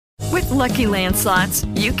Lucky Land Slots,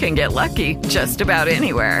 you can get lucky just about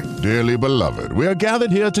anywhere. Dearly beloved, we are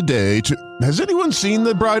gathered here today to... Has anyone seen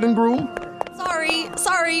the bride and groom?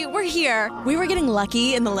 Sorry, we're here. We were getting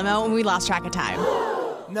lucky in the limo and we lost track of time.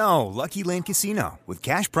 No, Lucky Land Casino, with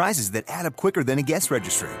cash prizes that add up quicker than a guest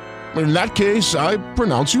registry. In that case, I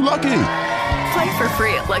pronounce you lucky. Play for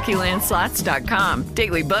free at LuckyLandSlots.com.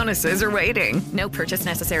 Daily bonuses are waiting. No purchase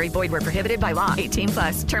necessary. Void where prohibited by law.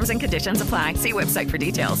 18+. Terms and conditions apply. See website for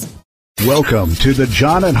details. Welcome to the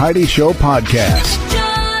John and Heidi Show podcast.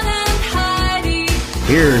 John and Heidi.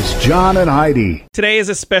 Here's John and Heidi. Today is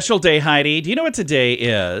a special day, Heidi. Do you know what today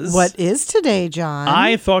is? What is today, John?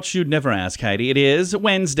 I thought you'd never ask, Heidi. It is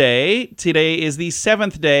Wednesday. Today is the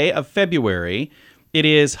 7th day of February. It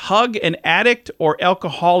is Hug an Addict or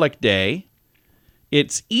Alcoholic Day.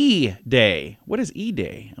 It's E-Day. What is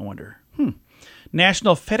E-Day, I wonder?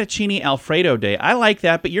 National Fettuccine Alfredo Day. I like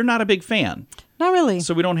that, but you're not a big fan. Not really.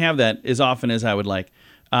 So we don't have that as often as I would like.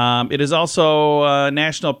 It is also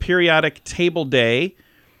National Periodic Table Day,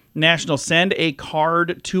 National Send a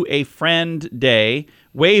Card to a Friend Day,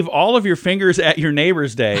 Wave all of your fingers at your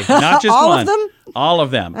neighbors day, not just all one. Of them? All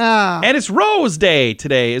of them. Oh. And it's Rose Day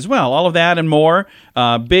today as well. All of that and more.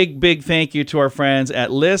 Big thank you to our friends at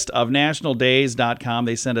listofnationaldays.com.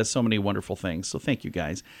 They send us so many wonderful things. So thank you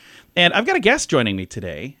guys. And I've got a guest joining me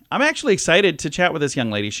today. I'm actually excited to chat with this young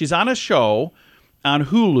lady. She's on a show on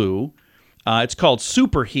Hulu. It's called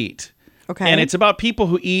Superheat. Okay. And it's about people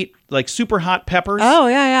who eat like super hot peppers. Oh,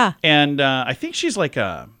 yeah. And I think she's like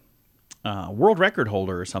a world record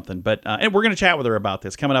holder or something. But and we're going to chat with her about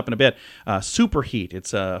this coming up in a bit. Superheat.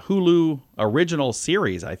 It's a Hulu original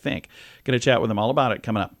series, I think. Going to chat with them all about it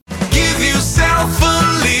coming up. Give yourself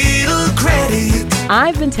a little credit.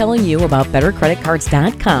 I've been telling you about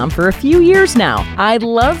BetterCreditCards.com for a few years now. I'd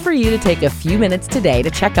love for you to take a few minutes today to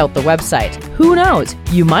check out the website. Who knows?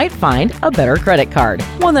 You might find a better credit card,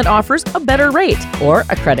 one that offers a better rate, or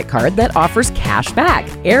a credit card that offers cash back,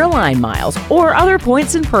 airline miles, or other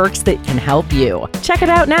points and perks that can help you. Check it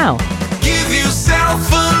out now. Give yourself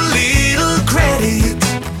a little credit.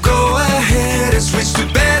 Go ahead and switch to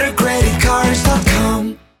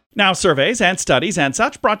BetterCreditCards.com. Now, surveys and studies and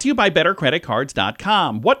such brought to you by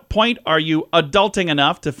BetterCreditCards.com. What point are you adulting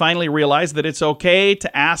enough to finally realize that it's okay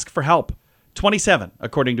to ask for help? 27,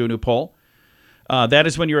 according to a new poll. That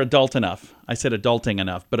is when you're adult enough. I said adulting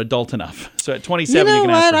enough, but adult enough. So at 27, you can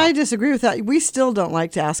ask for help. I disagree with that. We still don't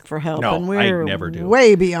like to ask for help. No, and we're I never do.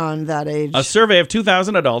 Way beyond that age. A survey of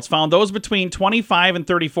 2,000 adults found those between 25 and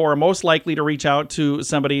 34 are most likely to reach out to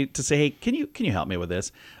somebody to say, hey, can you help me with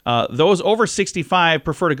this? Those over 65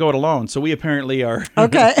 prefer to go it alone. So we apparently are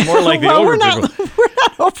okay. more like the older people. We're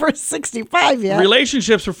not over 65 yet.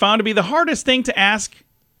 Relationships were found to be the hardest thing to ask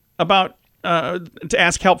about, to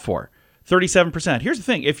ask help for. 37%. Here's the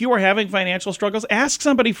thing. If you are having financial struggles, ask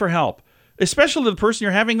somebody for help, especially the person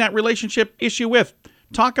you're having that relationship issue with.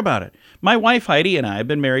 Talk about it. My wife, Heidi, and I have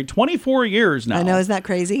been married 24 years now. I know. Isn't that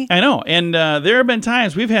crazy? I know. And there have been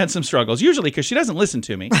times we've had some struggles, usually because she doesn't listen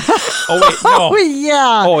to me. Oh, wait. No. Oh,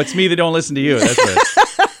 yeah. Oh, it's me that don't listen to you. That's right.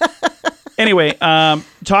 Anyway,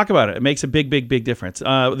 talk about it. It makes a big difference.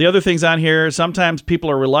 The other things on here, sometimes people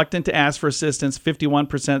are reluctant to ask for assistance.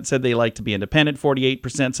 51% said they like to be independent.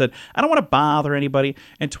 48% said, I don't want to bother anybody.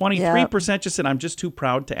 And 23% just said, I'm just too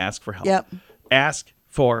proud to ask for help. Yep. Ask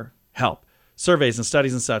for help. Surveys and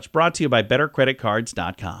studies and such brought to you by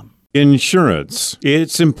BetterCreditCards.com. Insurance.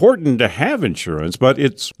 It's important to have insurance, but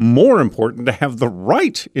it's more important to have the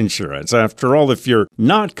right insurance. After all, if you're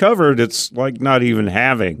not covered, it's like not even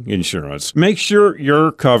having insurance. Make sure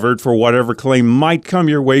you're covered for whatever claim might come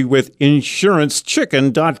your way with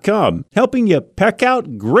InsuranceChicken.com, helping you peck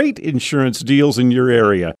out great insurance deals in your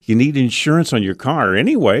area. You need insurance on your car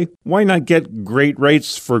anyway. Why not get great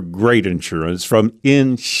rates for great insurance from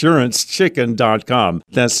InsuranceChicken.com?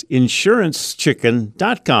 That's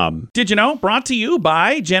InsuranceChicken.com. Did you know? Brought to you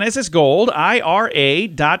by Genesis Gold,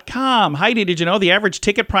 IRA.com. Heidi, did you know the average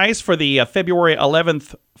ticket price for the February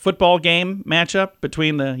 11th football game matchup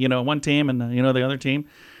between the one team and the other team?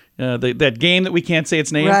 That game that we can't say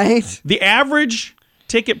its name. Right. The average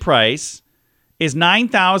ticket price is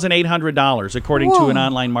 $9,800, according to an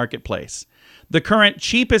online marketplace. The current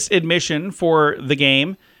cheapest admission for the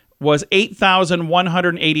game was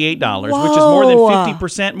 $8,188, which is more than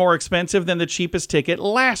 50% more expensive than the cheapest ticket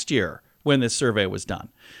last year when this survey was done.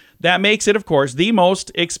 That makes it, of course, the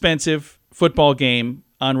most expensive football game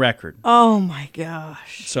on record. Oh, my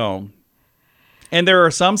gosh. So, and there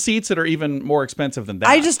are some seats that are even more expensive than that.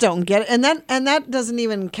 I just don't get it. And that doesn't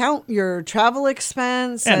even count your travel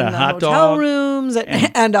expense and a the hot hotel dog, rooms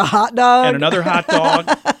and a hot dog. And another hot dog.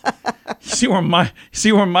 See where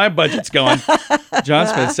my budget's going. John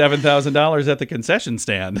spent $7,000 at the concession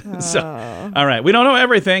stand. So, all right, we don't know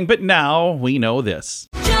everything, but now we know this.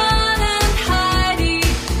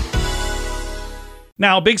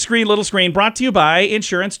 Now, big screen, little screen, brought to you by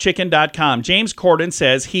InsuranceChicken.com. James Corden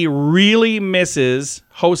says he really misses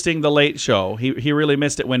hosting The Late Show. He really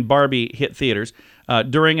missed it when Barbie hit theaters.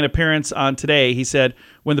 During an appearance on Today, he said,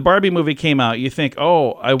 when the Barbie movie came out, you think,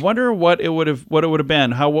 oh, I wonder what it would have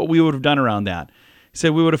been, what we would have done around that. He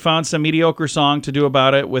said we would have found some mediocre song to do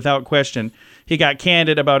about it without question. He got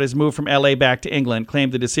candid about his move from L.A. back to England,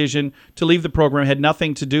 claimed the decision to leave the program had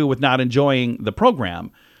nothing to do with not enjoying the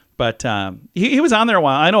program. But he was on there a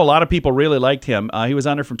while. I know a lot of people really liked him. He was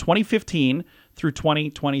on there from 2015 through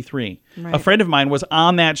 2023. Right. A friend of mine was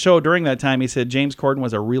on that show during that time. He said James Corden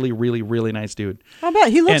was a really, really, really nice dude. I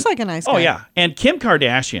bet. He looks like a nice guy. Oh, yeah. And Kim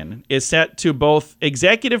Kardashian is set to both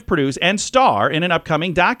executive produce and star in an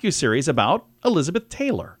upcoming docuseries about Elizabeth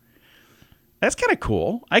Taylor. That's kind of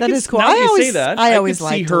cool. That is cool. Now you say that, I could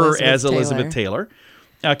see her Elizabeth as Elizabeth Taylor.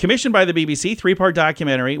 Commissioned by the BBC, 3-part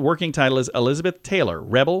documentary. Working title is Elizabeth Taylor,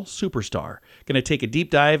 Rebel Superstar. Going to take a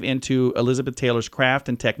deep dive into Elizabeth Taylor's craft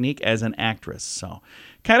and technique as an actress. So,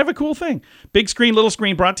 kind of a cool thing. Big screen, little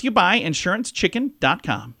screen, brought to you by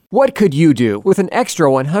InsuranceChicken.com. What could you do with an extra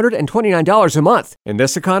 $129 a month? In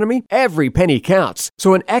this economy, every penny counts.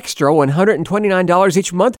 So an extra $129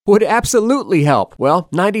 each month would absolutely help. Well,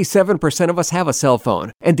 97% of us have a cell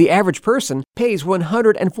phone, and the average person pays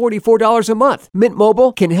 $144 a month. Mint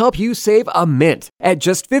Mobile can help you save a mint. At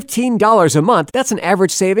just $15 a month, that's an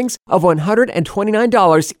average savings of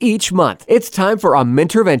 $129 each month. It's time for a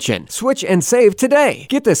Mintervention. Switch and save today.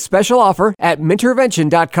 Get this special offer at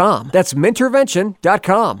Mintervention.com. That's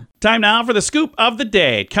Mintervention.com. Time now for the scoop of the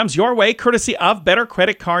day. It comes your way courtesy of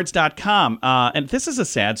BetterCreditCards.com. And this is a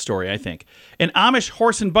sad story, I think. An Amish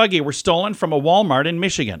horse and buggy were stolen from a Walmart in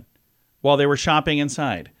Michigan while they were shopping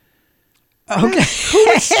inside. Okay. Who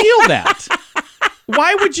would steal that?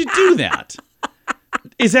 Why would you do that?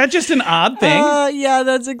 Is that just an odd thing? Yeah,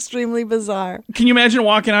 that's extremely bizarre. Can you imagine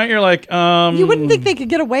walking out? You're like, You wouldn't think they could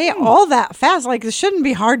get away all that fast. Like, it shouldn't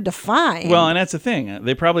be hard to find. Well, and that's the thing.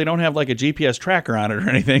 They probably don't have like a GPS tracker on it or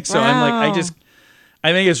anything. So I'm like,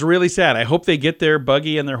 I think it's really sad. I hope they get their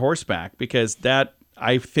buggy and their horse back because that,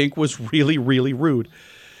 I think, was really, really rude.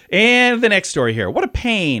 And the next story here. What a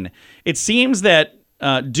pain. It seems that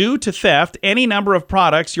due to theft, any number of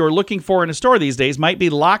products you're looking for in a store these days might be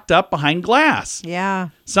locked up behind glass. Yeah.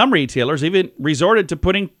 Some retailers even resorted to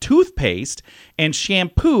putting toothpaste and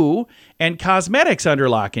shampoo and cosmetics under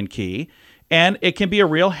lock and key, and it can be a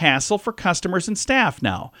real hassle for customers and staff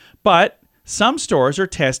now. But some stores are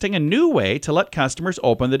testing a new way to let customers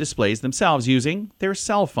open the displays themselves using their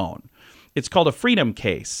cell phone. It's called a Freedom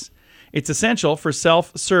Case. It's essential for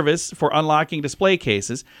self-service for unlocking display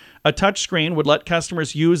cases. A touchscreen would let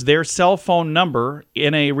customers use their cell phone number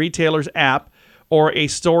in a retailer's app or a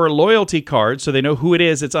store loyalty card so they know who it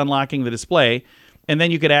is that's unlocking the display, and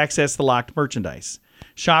then you could access the locked merchandise.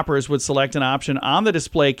 Shoppers would select an option on the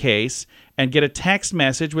display case and get a text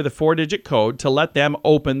message with a 4-digit code to let them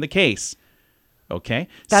open the case. Okay.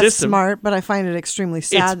 That's smart, but I find it extremely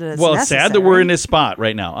sad that it's necessary. It's sad that we're in this spot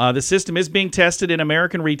right now. The system is being tested in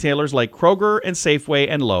American retailers like Kroger and Safeway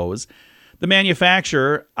and Lowe's. The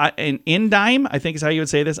manufacturer, Indyme, I think is how you would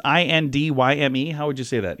say this, Indyme. How would you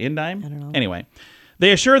say that? Indyme? I don't know. Anyway,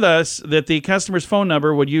 they assured us that the customer's phone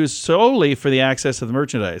number would use solely for the access of the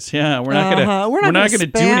merchandise. Yeah, we're not going to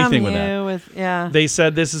do anything with that. They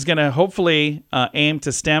said this is going to hopefully aim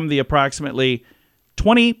to stem the approximately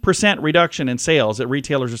 20% reduction in sales that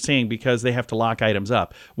retailers are seeing because they have to lock items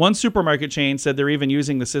up. One supermarket chain said they're even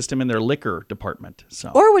using the system in their liquor department. So,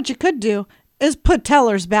 or what you could do is put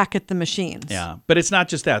tellers back at the machines. Yeah, but it's not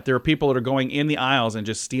just that. There are people that are going in the aisles and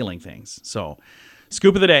just stealing things. So,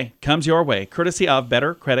 scoop of the day comes your way, courtesy of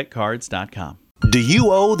BetterCreditCards.com. Do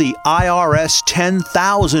you owe the IRS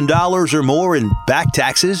 $10,000 or more in back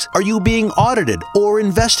taxes? Are you being audited or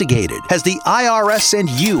investigated? Has the IRS sent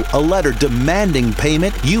you a letter demanding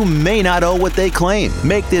payment? You may not owe what they claim.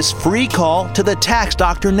 Make this free call to the tax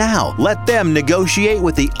doctor now. Let them negotiate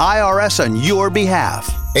with the IRS on your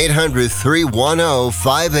behalf.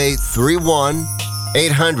 800-310-5831.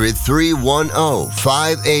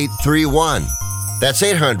 800-310-5831. That's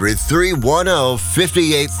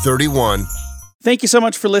 800-310-5831. Thank you so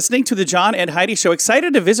much for listening to the John and Heidi Show.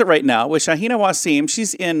 Excited to visit right now with Shahina Waseem.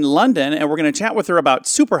 She's in London, and we're going to chat with her about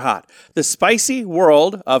Superhot, the spicy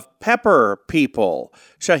world of pepper people.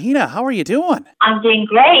 Shahina, how are you doing? I'm doing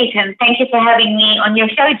great, and thank you for having me on your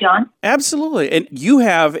show, John. Absolutely. And you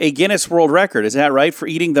have a Guinness World Record, is that right, for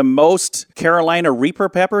eating the most Carolina Reaper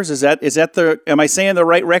peppers? Is that am I saying the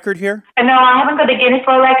right record here? No, I haven't got the Guinness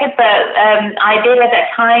World Record, but I did at that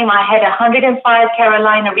time. I had 105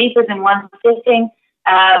 Carolina Reapers in one sitting,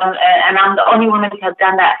 and I'm the only woman to have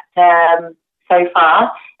done that so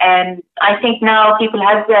far. And I think now people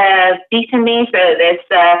have beaten me. So there's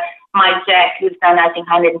Mike Jack, who's done, I think,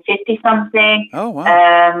 150 something. Oh, wow.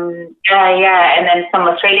 Yeah, and then some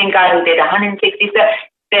Australian guy who did 160. So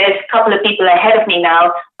there's a couple of people ahead of me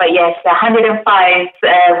now. But yes, 105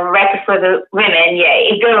 record for the women.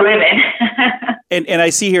 Yeah, go women. And I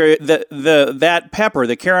see here that pepper,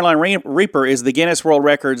 the Carolina Reaper, is the Guinness World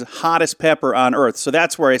Record's hottest pepper on Earth. So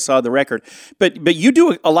that's where I saw the record. But you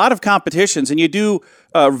do a lot of competitions, and you do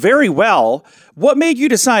very well. What made you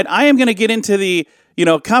decide I am going to get into the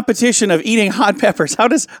competition of eating hot peppers? How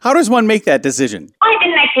does one make that decision? I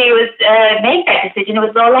didn't actually make that decision. It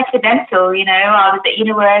was all accidental. I was at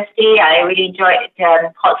university. I really enjoyed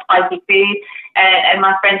hot, spicy food. And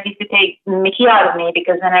my friends used to take mickey out of me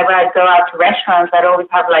because whenever I'd go out to restaurants, I'd always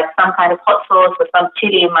have like some kind of hot sauce or some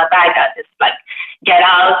chili in my bag. I'd just like get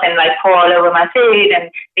out and like pour all over my food. And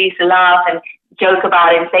they used to laugh and joke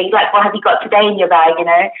about it and say, like, what have you got today in your bag,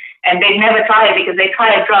 And they'd never try it because they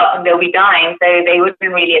try a drop and they'll be dying, so they wouldn't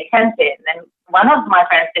really attempt it. And then one of my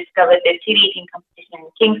friends discovered the chili eating competition in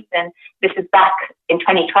Kingston. This is back in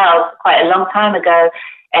 2012, quite a long time ago.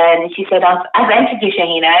 And she said, I've entered you,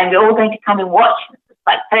 Shahina, and we're all going to come and watch.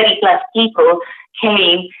 Like 30 plus people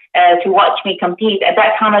came to watch me compete. At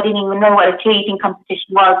that time, I didn't even know what a chili eating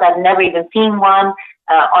competition was. I'd never even seen one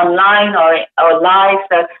online or live,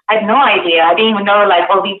 so I had no idea. I didn't even know like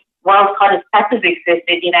all these world's hottest peppers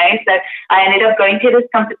existed, So I ended up going to this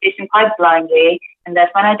competition quite blindly, and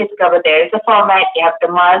that's when I discovered there's a format. You have to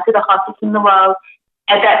mile to the hottest in the world.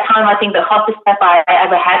 At that time, I think the hottest pepper I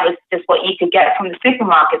ever had was just what you could get from the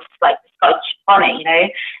supermarkets, like the Scotch bonnet,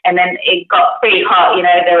 And then it got pretty hot,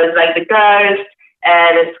 There was like the ghost,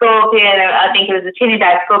 the scorpion. I think it was the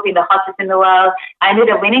Trinidad scorpion, the hottest in the world. I ended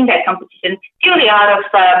up winning that competition purely out of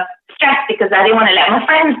stress because I didn't want to let my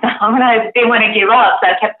friends down and I didn't want to give up.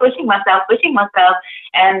 So I kept pushing myself.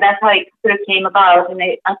 And that's how it sort of came about. And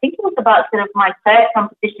I think it was about sort of my third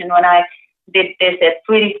competition when I did this at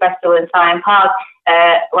Foodies Festival in Science Park.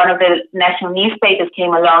 One of the national newspapers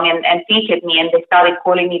came along and featured me, and they started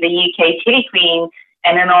calling me the UK Chili Queen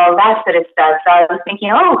and then all that sort of stuff. So I was thinking,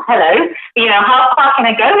 oh, hello, how far can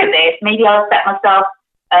I go with this? Maybe I'll set myself,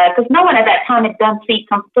 because no one at that time had done 3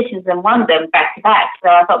 competitions and won them back to back. So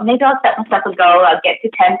I thought maybe I'll set myself a goal. I'll get to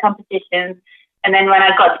 10 competitions. And then when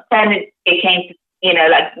I got to 10, it came to,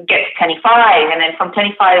 get to 25. And then from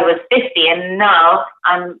 25 it was 50. And now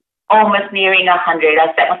I'm almost nearing 100.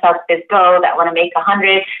 I set myself this goal that I want to make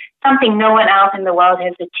 100, something no one else in the world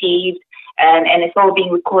has achieved. And it's all being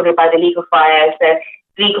recorded by the Legal Fires. The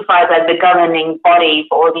Legal Fires are the governing body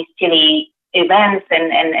for all these chili events,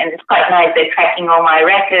 and it's quite nice. They're tracking all my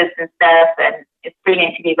records and stuff, and it's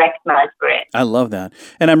brilliant to be recognized for it. I love that.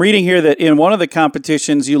 And I'm reading here that in one of the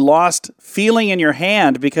competitions, you lost feeling in your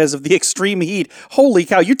hand because of the extreme heat. Holy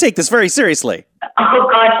cow, you take this very seriously. Oh,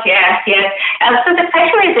 gosh, yes. So the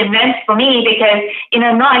pressure is immense for me because,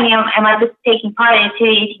 not only am I just taking part in a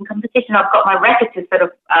chili eating competition, I've got my record to sort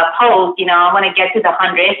of hold. I want to get to the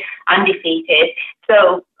 100 undefeated.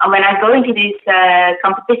 So when I go into these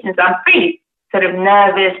competitions, I'm pretty sort of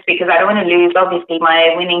nervous because I don't want to lose, obviously,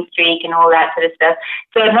 my winning streak and all that sort of stuff.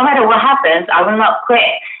 So no matter what happens, I will not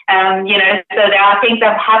quit. So there are things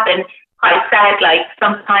that have happened quite sad. Like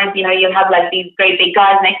sometimes, you'll have like these great big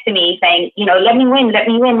guys next to me saying, let me win.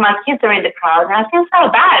 My kids are in the crowd. And I feel so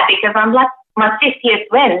bad because I'm like my 50th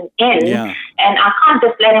win in, and I can't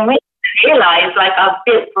just let him win. I realize like I've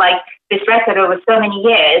built like this record over so many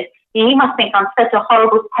years. He must think I'm such a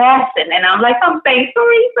horrible person. And I'm like, I'm saying,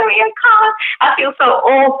 sorry, I can't. I feel so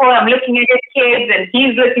awful. I'm looking at his kids and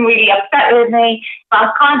he's looking really upset with me. But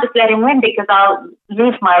I can't just let him win because I'll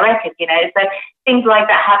lose my record, So things like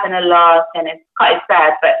that happen a lot and it's quite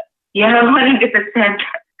sad. But, 100%.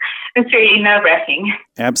 It's really nerve-wracking.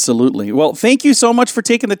 Absolutely. Well, thank you so much for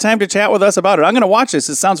taking the time to chat with us about it. I'm going to watch this.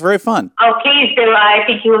 It sounds very fun. Oh, please do. I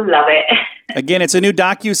think you'll love it. Again, it's a new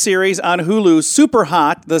docu-series on Hulu,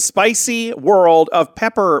 Superhot, the spicy world of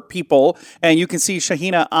pepper people. And you can see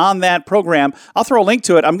Shahina on that program. I'll throw a link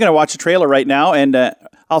to it. I'm going to watch a trailer right now, and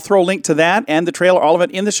I'll throw a link to that and the trailer, all of it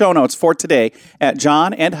in the show notes for today at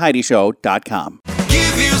johnandheidishow.com.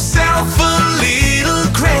 Give yourself a little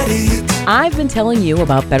credit. I've been telling you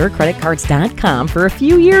about BetterCreditCards.com for a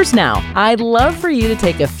few years now. I'd love for you to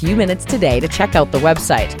take a few minutes today to check out the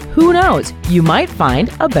website. Who knows? You might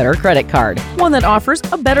find a better credit card, one that offers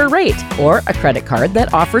a better rate, or a credit card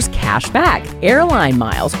that offers cash back, airline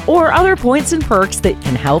miles, or other points and perks that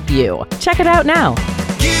can help you. Check it out now.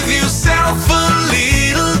 Give yourself a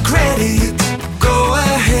little credit. Go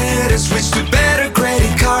ahead and switch to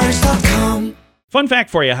BetterCreditCards.com. Fun fact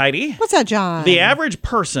for you, Heidi. What's that, John? The average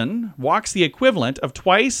person walks the equivalent of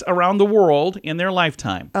twice around the world in their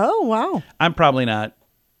lifetime. Oh, wow. I'm probably not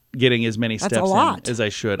getting as many steps in as I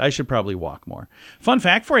should. I should probably walk more. Fun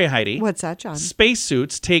fact for you, Heidi. What's that, John?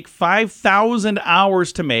 Spacesuits take 5,000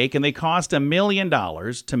 hours to make, and they cost $1 million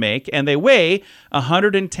to make, and they weigh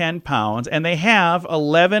 110 pounds, and they have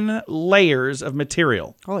 11 layers of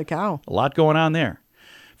material. Holy cow. A lot going on there.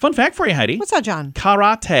 Fun fact for you, Heidi. What's that, John?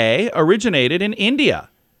 Karate originated in India,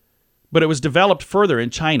 but it was developed further in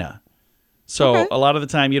China. So a lot of the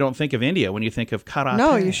time you don't think of India when you think of karate.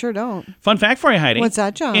 No, you sure don't. Fun fact for you, Heidi. What's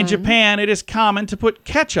that, John? In Japan, it is common to put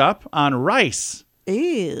ketchup on rice.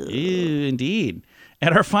 Ew. Ew, indeed.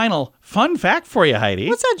 And our final fun fact for you, Heidi.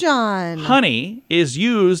 What's that, John? Honey is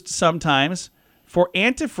used sometimes for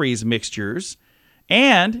antifreeze mixtures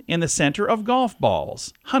and in the center of golf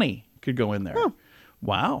balls. Honey could go in there. Oh.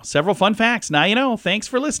 Wow. Several fun facts. Now you know. Thanks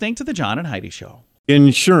for listening to The John and Heidi Show.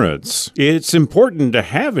 Insurance. It's important to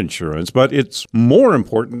have insurance, but it's more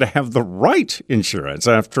important to have the right insurance.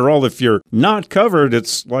 After all, if you're not covered,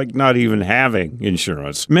 it's like not even having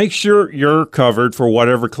insurance. Make sure you're covered for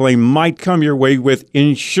whatever claim might come your way with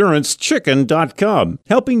InsuranceChicken.com,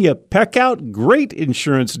 helping you peck out great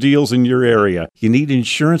insurance deals in your area. You need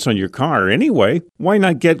insurance on your car anyway. Why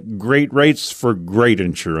not get great rates for great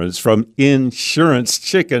insurance from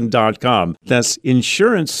InsuranceChicken.com? That's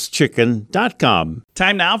InsuranceChicken.com.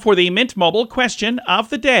 Time now for the Mint Mobile question of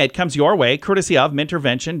the day. It comes your way, courtesy of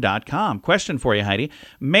Mintervention.com. Question for you, Heidi.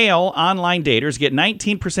 Male online daters get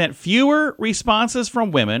 19% fewer responses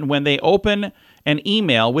from women when they open an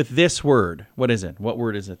email with this word. What is it? What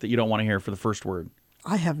word is it that you don't want to hear for the first word?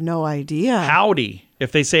 I have no idea. Howdy.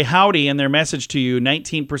 If they say howdy in their message to you,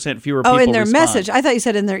 19% fewer people in their respond. message. I thought you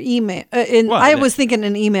said in their email. I was thinking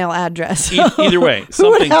an email address. Either way. Who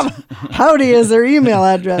would have howdy as their email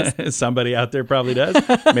address? Somebody out there probably does.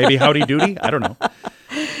 Maybe howdy doody. I don't know.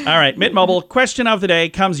 All right. Mint Mobile question of the day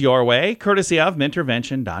comes your way, courtesy of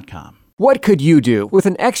Mintervention.com. What could you do with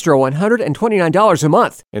an extra $129 a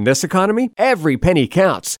month? In this economy, every penny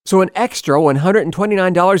counts. So an extra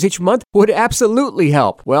 $129 each month would absolutely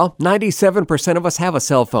help. Well, 97% of us have a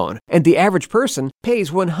cell phone, and the average person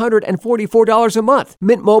pays $144 a month.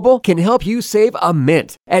 Mint Mobile can help you save a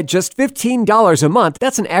mint. At just $15 a month,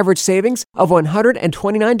 that's an average savings of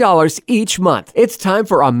 $129 each month. It's time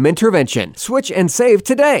for a Mintervention. Switch and save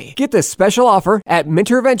today. Get this special offer at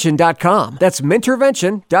Mintervention.com. That's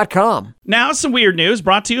Mintervention.com. Now, some weird news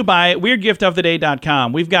brought to you by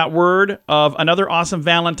WeirdGiftOfTheDay.com. We've got word of another awesome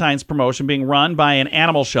Valentine's promotion being run by an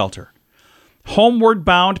animal shelter. Homeward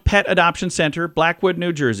Bound Pet Adoption Center, Blackwood,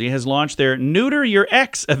 New Jersey, has launched their Neuter Your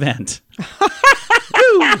Ex event.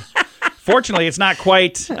 Fortunately, it's not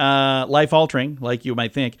quite life-altering like you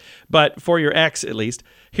might think, but for your ex, at least.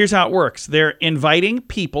 Here's how it works. They're inviting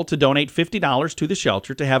people to donate $50 to the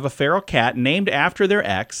shelter to have a feral cat named after their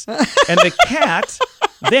ex, and the cat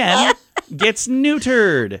then gets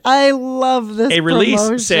neutered. I love this release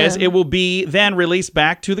promotion. says it will be then released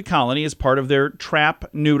back to the colony as part of their Trap,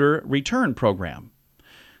 Neuter, Return program.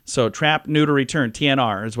 So Trap, Neuter, Return,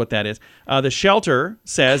 TNR is what that is. The shelter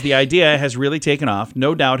says the idea has really taken off,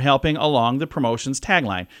 no doubt helping along the promotion's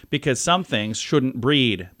tagline, because some things shouldn't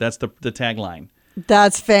breed. That's the tagline.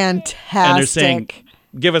 That's fantastic. And they're saying,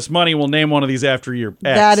 give us money, we'll name one of these after your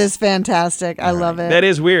ex. That is fantastic. I love it. That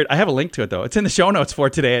is weird. I have a link to it, though. It's in the show notes for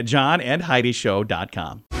today at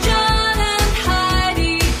johnandheidishow.com. John and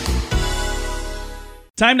Heidi.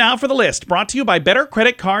 Time now for the list, brought to you by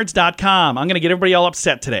BetterCreditCards.com. I'm going to get everybody all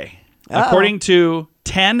upset today. Uh-oh. According to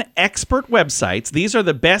 10 expert websites, these are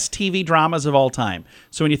the best TV dramas of all time.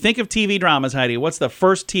 So when you think of TV dramas, Heidi, what's the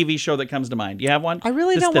first TV show that comes to mind? Do you have one? I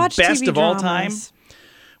really don't watch the best TV of all dramas. time?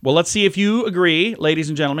 Well, let's see if you agree, ladies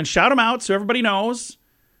and gentlemen. Shout them out so everybody knows.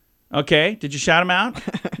 Okay, did you shout them out?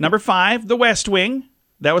 Number 5, The West Wing.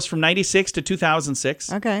 That was from 96 to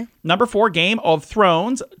 2006. Okay. Number 4, Game of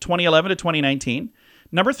Thrones, 2011 to 2019.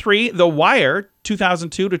 Number 3, The Wire,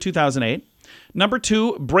 2002 to 2008. Number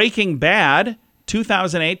 2, Breaking Bad,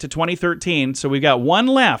 2008 to 2013. So we've got one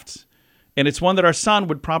left And it's one that our son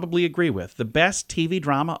would probably agree with. The best TV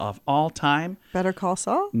drama of all time. Better Call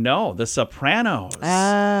Saul? No, The Sopranos.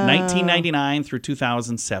 1999 through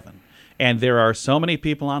 2007. And there are so many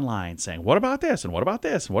people online saying, what about this? And what about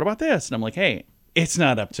this? And what about this? And I'm like, hey, it's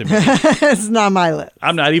not up to me. It's not my list.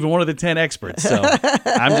 I'm not even one of the 10 experts, so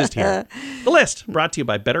I'm just here. The list brought to you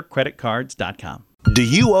by BetterCreditCards.com. Do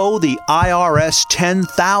you owe the IRS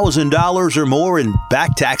 $10,000 or more in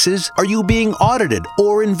back taxes? Are you being audited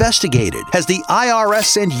or investigated? Has the IRS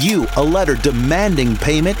sent you a letter demanding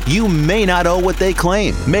payment? You may not owe what they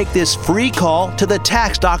claim. Make this free call to the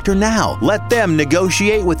tax doctor now. Let them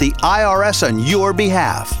negotiate with the IRS on your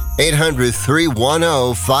behalf.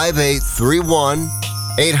 800-310-5831.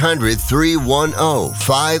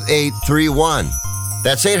 800-310-5831.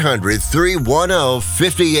 That's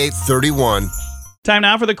 800-310-5831. Time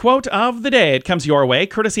now for the quote of the day. It comes your way,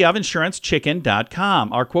 courtesy of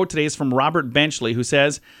InsuranceChicken.com. Our quote today is from Robert Benchley, who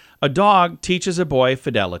says, "A dog teaches a boy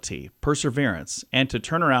fidelity, perseverance, and to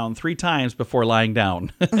turn around 3 times before lying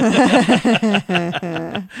down."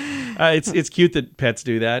 It's cute that pets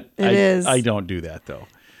do that. It is. I don't do that, though.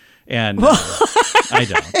 And I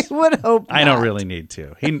don't. I would hope not. I don't really need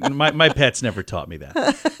to. My pet's never taught me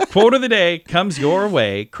that. Quote of the day comes your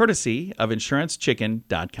way, courtesy of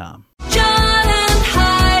InsuranceChicken.com.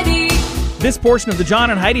 This portion of the John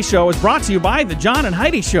and Heidi Show is brought to you by the John and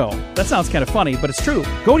Heidi Show. That sounds kind of funny, but it's true.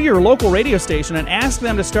 Go to your local radio station and ask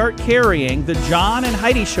them to start carrying the John and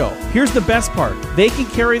Heidi Show. Here's the best part. They can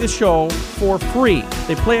carry the show for free.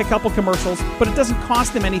 They play a couple commercials, but it doesn't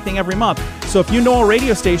cost them anything every month. So if you know a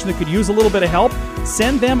radio station that could use a little bit of help,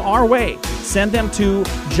 send them our way. Send them to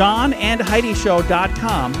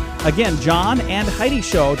johnandheidishow.com. Again,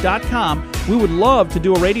 johnandheidishow.com. We would love to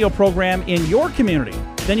do a radio program in your community.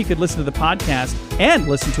 Then you could listen to the podcast and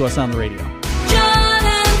listen to us on the radio. John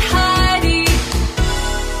and Heidi.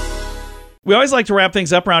 We always like to wrap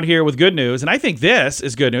things up around here with good news, and I think this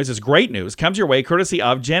is good news. It's great news. Comes your way courtesy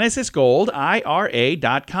of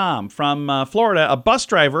GenesisGoldIRA.com. From Florida, a bus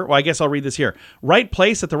driver, well, I guess I'll read this here. Right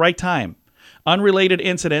place at the right time. Unrelated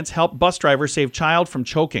incidents help bus driver save child from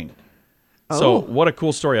choking. So what a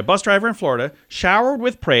cool story. A bus driver in Florida showered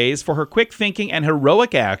with praise for her quick thinking and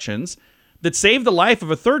heroic actions that saved the life of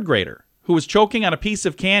a 3rd grader who was choking on a piece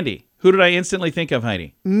of candy. Who did I instantly think of,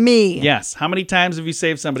 Heidi? Me. Yes. How many times have you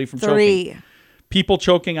saved somebody from 3. choking? People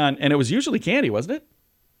choking on, and it was usually candy, wasn't it?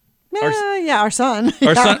 Yeah, our son.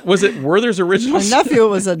 Our son, was it Werther's Originals? My nephew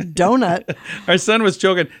was a donut. Our son was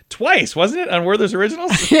choking twice, wasn't it, on Werther's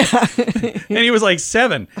Originals? Yeah. And he was like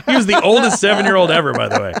 7. He was the oldest 7-year-old ever, by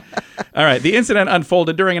the way. All right. The incident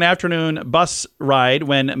unfolded during an afternoon bus ride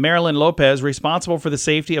when Marilyn Lopez, responsible for the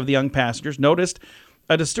safety of the young passengers, noticed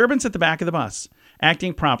a disturbance at the back of the bus.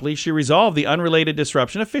 Acting promptly, she resolved the unrelated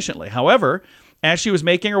disruption efficiently. However, as she was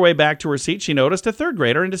making her way back to her seat, she noticed a 3rd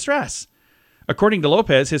grader in distress. According to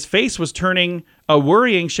Lopez, his face was turning a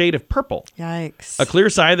worrying shade of purple. Yikes. A clear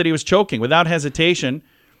sign that he was choking. Without hesitation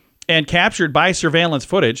and captured by surveillance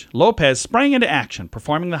footage, Lopez sprang into action,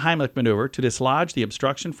 performing the Heimlich maneuver to dislodge the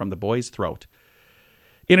obstruction from the boy's throat.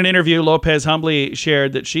 In an interview, Lopez humbly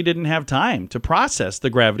shared that she didn't have time to process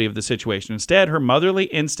the gravity of the situation. Instead, her motherly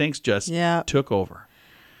instincts just took over.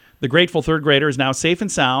 The grateful 3rd grader is now safe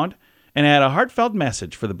and sound and had a heartfelt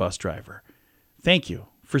message for the bus driver. Thank you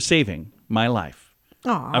for saving my life.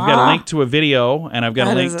 Aww. I've got a link to a video, and I've got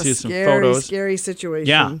a link to some photos. Scary situation.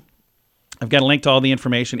 Yeah. I've got a link to all the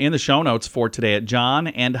information in the show notes for today at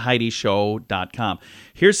johnandheidishow.com.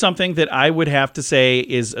 Here's something that I would have to say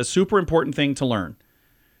is a super important thing to learn.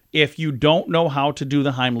 If you don't know how to do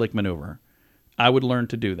the Heimlich maneuver, I would learn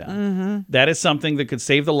to do that. Mm-hmm. That is something that could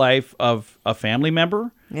save the life of a family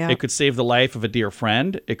member. Yeah. It could save the life of a dear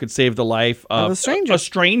friend. It could save the life of a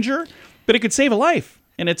stranger. But it could save a life.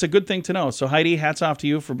 And it's a good thing to know. So, Heidi, hats off to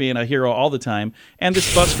you for being a hero all the time. And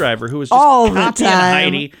this bus driver who was just all the copying time.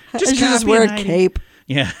 Heidi. Just wear a cape.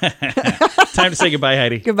 Yeah. Time to say goodbye,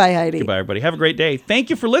 Heidi. Goodbye, Heidi. Goodbye, everybody. Have a great day. Thank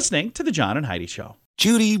you for listening to The John and Heidi Show.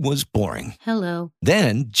 Judy was boring. Hello.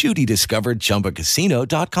 Then Judy discovered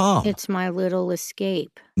ChumbaCasino.com. It's my little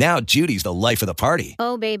escape. Now Judy's the life of the party.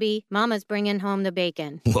 Oh, baby, mama's bringing home the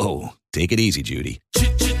bacon. Whoa, take it easy, Judy.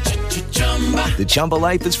 The Chumba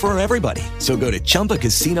life is for everybody. So go to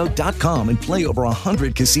ChumbaCasino.com and play over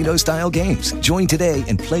 100 casino-style games. Join today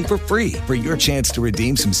and play for free for your chance to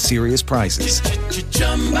redeem some serious prizes.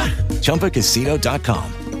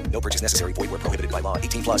 ChumbaCasino.com. No purchase necessary. Void where prohibited by law.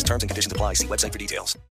 18+ terms and conditions apply. See website for details.